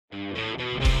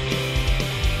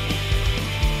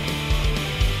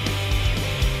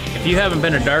If you haven't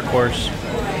been to Dark Horse,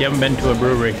 you haven't been to a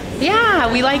brewery.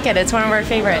 Yeah, we like it. It's one of our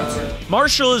favorites.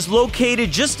 Marshall is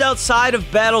located just outside of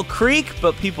Battle Creek,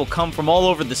 but people come from all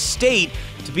over the state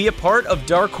to be a part of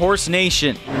Dark Horse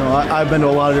Nation. You know, I've been to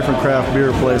a lot of different craft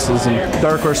beer places, and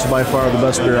Dark Horse is by far the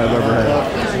best beer I've ever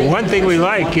had. One thing we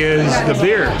like is the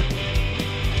beer.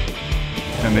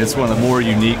 I mean, it's one of the more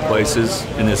unique places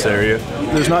in this area.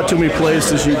 There's not too many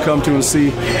places you come to and see,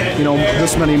 you know,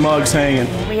 this many mugs hanging.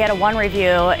 We had a one review,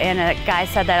 and a guy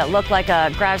said that it looked like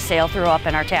a garage sale threw up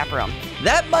in our tap room.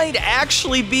 That might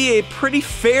actually be a pretty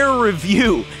fair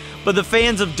review, but the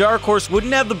fans of Dark Horse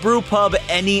wouldn't have the brew pub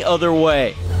any other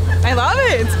way. I love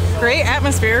it. It's great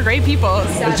atmosphere, great people.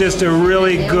 It's just a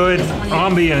really good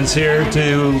ambience here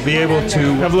to be able to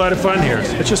have a lot of fun here.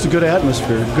 It's just a good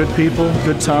atmosphere, good people,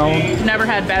 good town. Never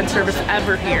had bad service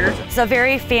ever here. It's a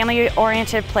very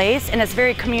family-oriented place, and it's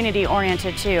very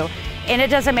community-oriented too. And it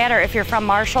doesn't matter if you're from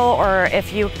Marshall or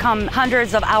if you come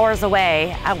hundreds of hours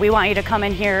away. We want you to come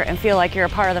in here and feel like you're a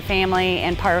part of the family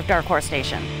and part of Dark Horse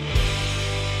Station.